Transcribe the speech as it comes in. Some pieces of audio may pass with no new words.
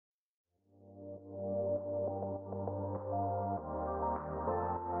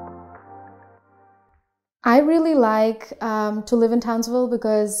I really like to live in Townsville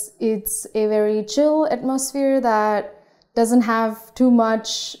because it's a very chill atmosphere that doesn't have too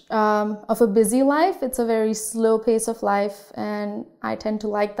much of a busy life. It's a very slow pace of life, and I tend to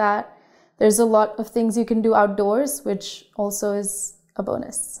like that. There's a lot of things you can do outdoors, which also is a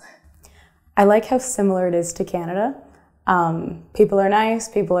bonus. I like how similar it is to Canada. People are nice,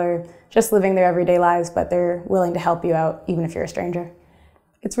 people are just living their everyday lives, but they're willing to help you out even if you're a stranger.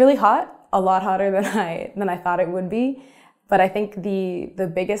 It's really hot, a lot hotter than I thought it would be, but I think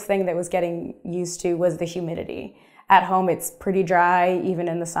the biggest thing that was getting used to was the humidity. At home it's pretty dry, even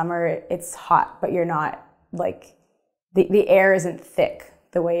in the summer it's hot, but you're not like, the air isn't thick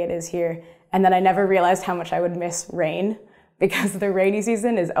the way it is here. And then I never realized how much I would miss rain, because the rainy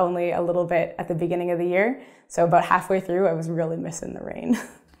season is only a little bit at the beginning of the year. So about halfway through, I was really missing the rain.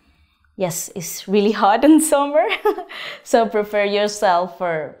 Yes, it's really hot in summer. So prepare yourself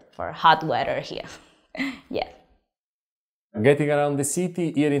for hot weather here. Yeah. Getting around the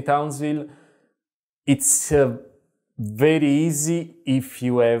city here in Townsville, it's very easy if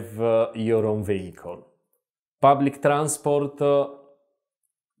you have your own vehicle. Public transport,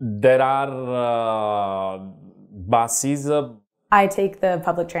 there are buses. I take the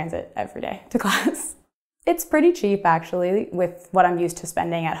public transit every day to class. It's pretty cheap actually with what I'm used to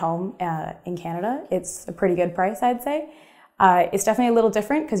spending at home in Canada. It's a pretty good price, I'd say. It's definitely a little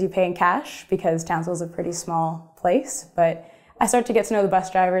different because you pay in cash, because Townsville's a pretty small place, but I start to get to know the bus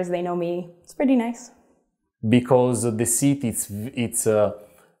drivers, they know me. It's pretty nice. Because the city, it's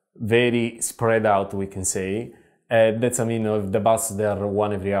very spread out, we can say. That's, I mean, the bus, they are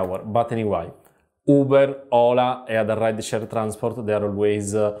one every hour. But anyway, Uber, Ola, and other ride-share transport, they are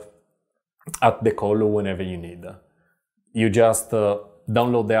always at the call whenever you need. You just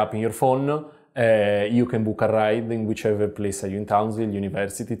download the app in your phone. You can book a ride in whichever place are you in Townsville,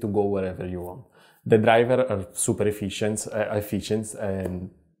 university, to go wherever you want. The drivers are super efficient,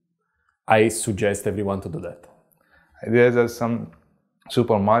 and I suggest everyone to do that. There's some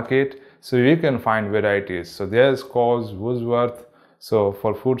supermarket, so you can find varieties. So there's Coles, Woolworth. So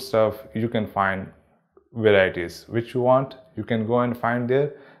for food stuff, you can find varieties. Which you want, you can go and find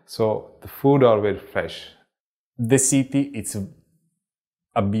there. So the food are very fresh. The city, it's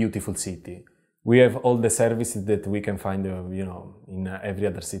a beautiful city. We have all the services that we can find, in every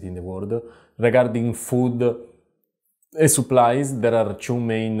other city in the world. Regarding food supplies, there are two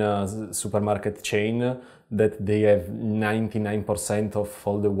main supermarket chains that they have 99% of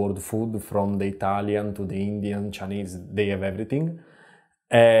all the world food, from the Italian to the Indian, Chinese, they have everything.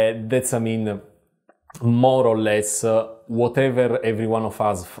 That's, I mean, more or less whatever every one of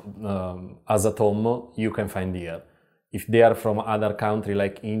us has at home, you can find here. If they are from other countries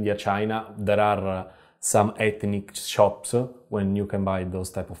like India, China, there are some ethnic shops when you can buy those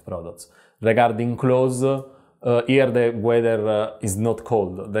type of products. Regarding clothes, here the weather is not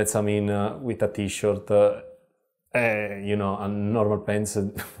cold. That's, I mean, with a t-shirt, and normal pants,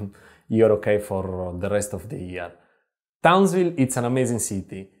 you're okay for the rest of the year. Townsville, it's an amazing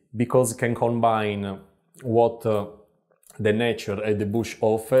city because it can combine what the nature and the bush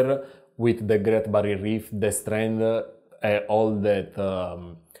offer with the Great Barrier Reef, the strand, all that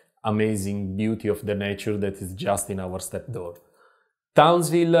amazing beauty of the nature that is just in our step door.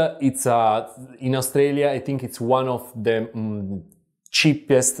 Townsville, it's in Australia, I think it's one of the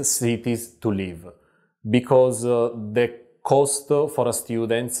cheapest cities to live, because the cost for a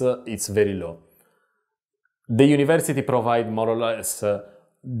student it's very low. The university provides more or less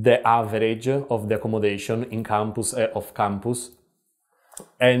the average of the accommodation in campus and off campus,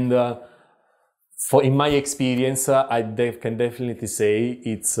 and in my experience, I can definitely say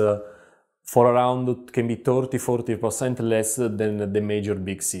it's for around, can be 30-40% less than the major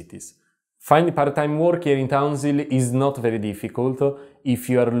big cities. Finding part-time work here in Townsville is not very difficult if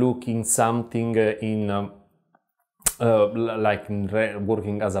you are looking something in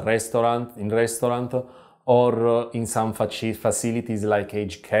working as a restaurant, or in some facilities like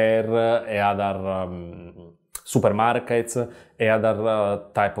aged care and other supermarkets and other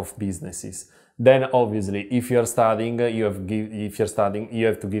type of businesses. Then obviously, if you're studying, you have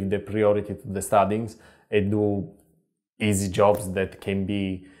to give the priority to the studies and do easy jobs that can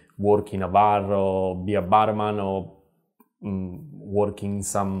be work in a bar or be a barman, or work in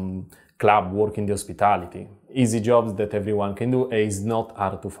some club, work in the hospitality. Easy jobs that everyone can do, and is not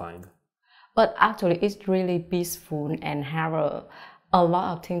hard to find. But actually, it's really peaceful and have a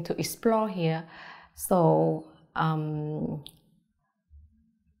lot of things to explore here. So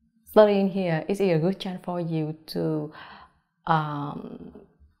studying here is a good chance for you to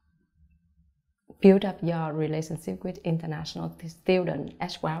build up your relationship with international students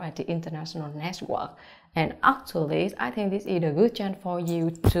as well as the international network. And actually, I think this is a good chance for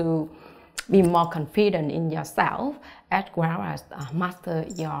you to be more confident in yourself as well as master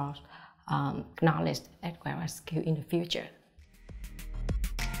your knowledge as well as skill in the future.